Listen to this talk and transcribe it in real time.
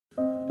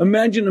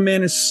Imagine a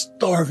man is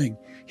starving.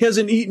 He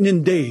hasn't eaten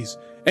in days.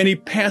 And he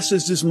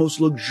passes this most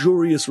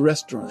luxurious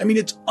restaurant. I mean,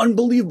 it's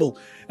unbelievable.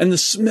 And the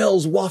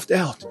smells waft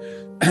out.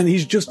 And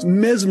he's just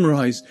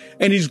mesmerized.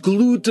 And he's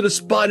glued to the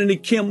spot and he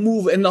can't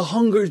move. And the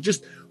hunger is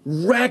just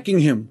racking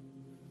him.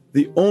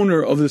 The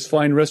owner of this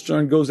fine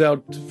restaurant goes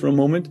out for a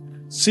moment,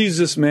 sees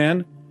this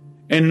man,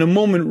 and in a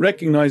moment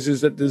recognizes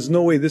that there's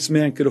no way this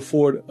man could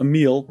afford a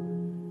meal,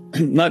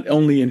 not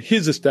only in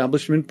his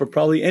establishment, but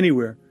probably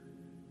anywhere.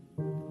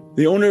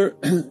 The owner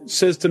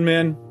says to the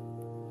man,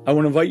 I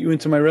want to invite you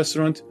into my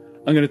restaurant.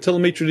 I'm going to tell the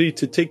maitre d'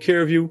 to take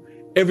care of you.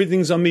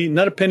 Everything's on me,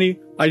 not a penny.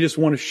 I just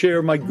want to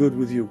share my good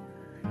with you.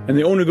 And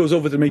the owner goes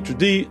over to the maitre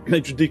d'.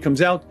 Maitre d'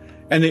 comes out,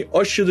 and they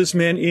usher this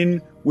man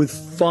in with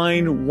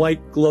fine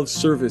white glove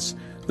service.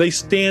 They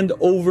stand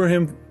over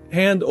him,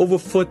 hand over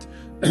foot.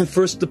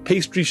 First, the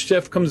pastry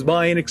chef comes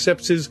by and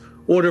accepts his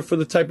order for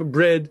the type of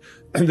bread.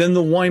 And then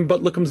the wine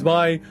butler comes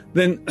by,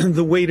 then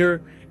the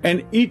waiter.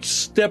 And each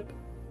step,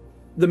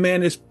 the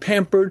man is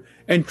pampered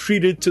and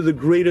treated to the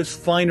greatest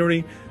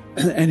finery.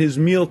 And his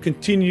meal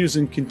continues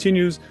and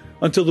continues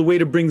until the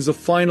waiter brings the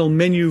final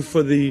menu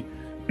for the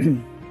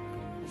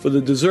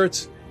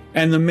desserts.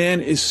 And the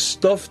man is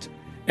stuffed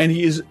and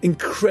he is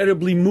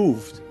incredibly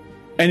moved.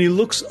 And he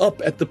looks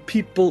up at the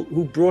people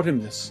who brought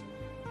him this.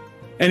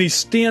 And he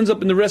stands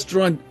up in the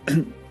restaurant,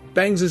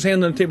 bangs his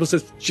hand on the table,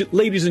 says,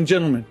 ladies and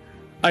gentlemen,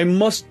 I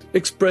must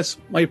express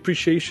my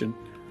appreciation.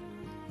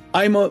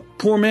 I'm a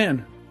poor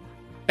man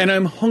and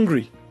I'm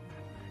hungry.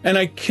 And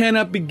I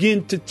cannot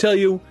begin to tell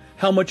you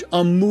how much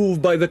I'm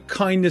moved by the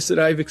kindness that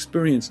I've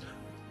experienced.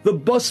 The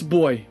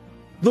busboy,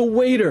 the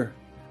waiter,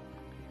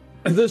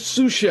 the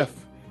sous chef,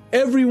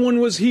 everyone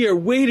was here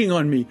waiting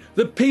on me.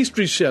 The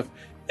pastry chef,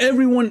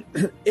 everyone,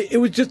 it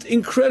was just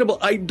incredible.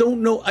 I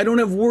don't know, I don't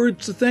have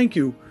words to thank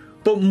you.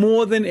 But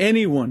more than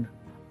anyone,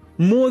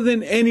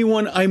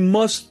 I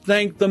must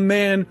thank the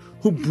man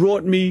who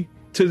brought me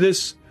to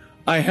this.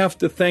 I have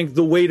to thank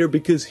the waiter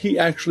because he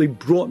actually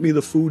brought me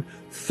the food.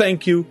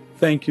 Thank you,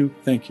 thank you,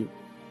 thank you.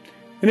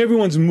 And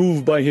everyone's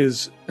moved by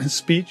his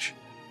speech,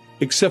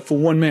 except for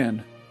one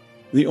man,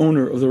 the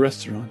owner of the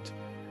restaurant.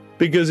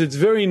 Because it's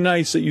very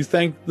nice that you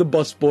thank the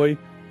busboy,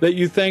 that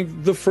you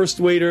thank the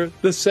first waiter,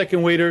 the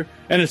second waiter,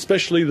 and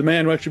especially the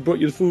man who actually brought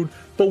you the food.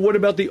 But what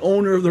about the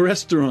owner of the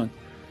restaurant?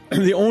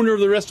 The owner of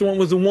the restaurant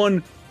was the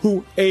one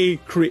who A,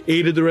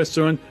 created the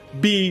restaurant,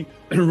 B,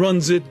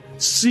 runs it,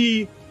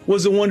 C,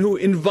 was the one who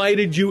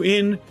invited you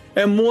in,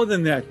 and more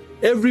than that,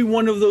 every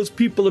one of those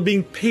people are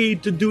being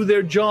paid to do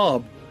their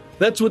job.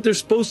 That's what they're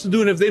supposed to do,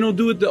 and if they don't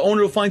do it, the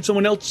owner will find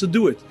someone else to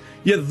do it.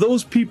 Yet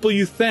those people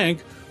you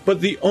thank, but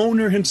the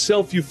owner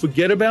himself you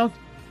forget about,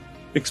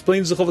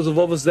 explains the Chovos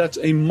HaLevavos, that's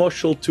a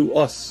mushal to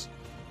us.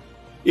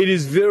 It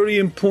is very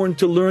important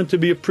to learn to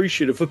be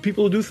appreciative for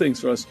people who do things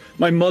for us.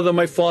 My mother,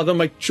 my father,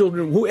 my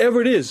children, whoever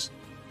it is.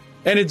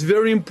 And it's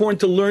very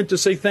important to learn to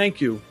say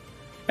thank you.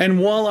 And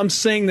while I'm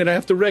saying that, I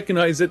have to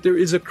recognize that there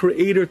is a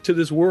creator to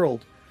this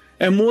world.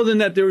 And more than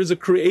that, there is a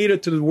creator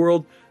to the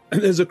world.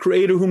 And there's a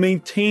creator who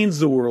maintains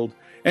the world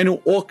and who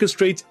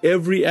orchestrates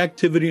every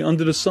activity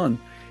under the sun.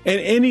 And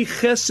any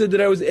chesed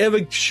that I was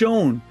ever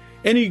shown,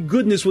 any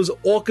goodness was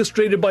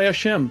orchestrated by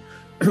Hashem.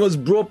 It was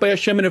brought by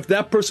Hashem, and if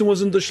that person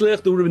wasn't the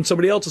shliach, there would have been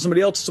somebody else, or somebody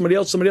else, somebody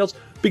else, somebody else,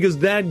 because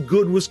that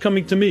good was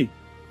coming to me.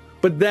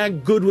 But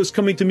that good was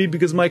coming to me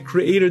because my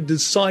Creator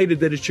decided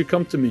that it should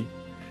come to me.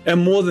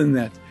 And more than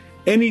that,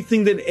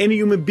 anything that any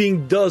human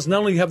being does, not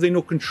only have they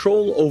no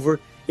control over,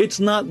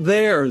 it's not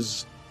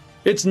theirs.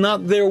 It's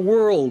not their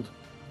world.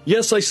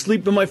 Yes, I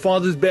sleep in my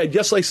father's bed.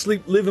 Yes, I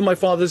live in my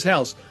father's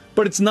house.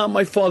 But it's not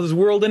my father's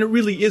world, and it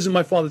really isn't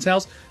my father's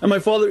house. And my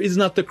father is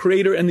not the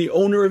creator and the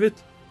owner of it.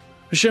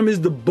 Hashem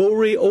is the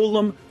Borei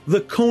Olam,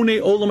 the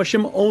Konei Olam.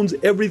 Hashem owns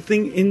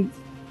everything in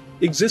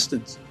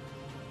existence.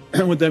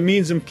 And what that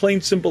means in plain,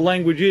 simple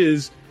language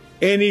is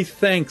any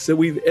thanks that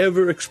we've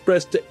ever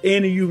expressed to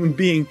any human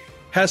being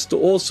has to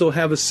also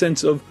have a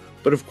sense of,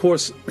 but of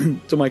course,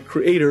 to my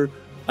Creator,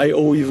 I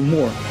owe even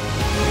more.